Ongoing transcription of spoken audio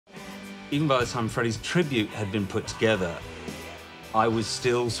Even by the time Freddie's tribute had been put together, I was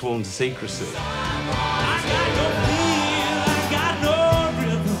still sworn to secrecy.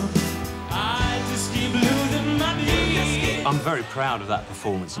 I'm very proud of that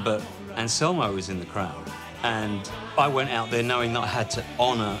performance, but Anselmo was in the crowd, and I went out there knowing that I had to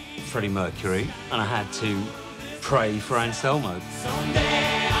honour Freddie Mercury, and I had to pray for Anselmo.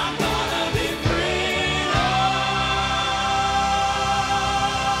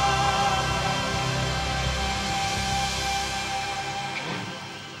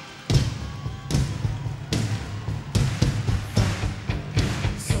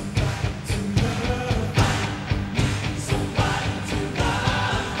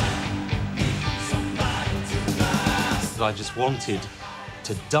 I just wanted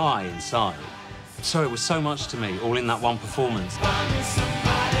to die inside. So it was so much to me, all in that one performance.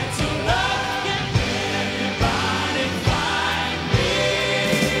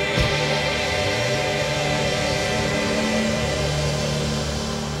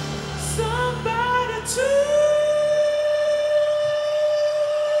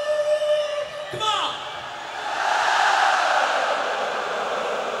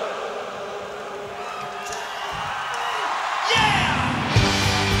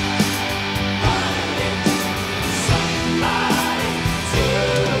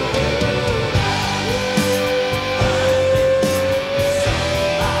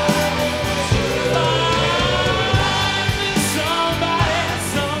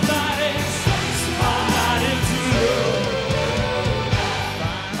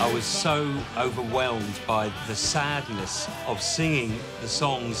 So overwhelmed by the sadness of singing the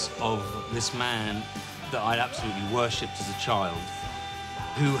songs of this man that I'd absolutely worshipped as a child,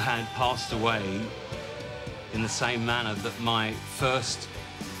 who had passed away in the same manner that my first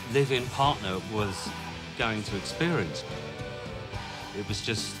live-in partner was going to experience. It was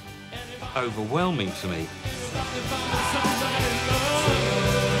just overwhelming for me.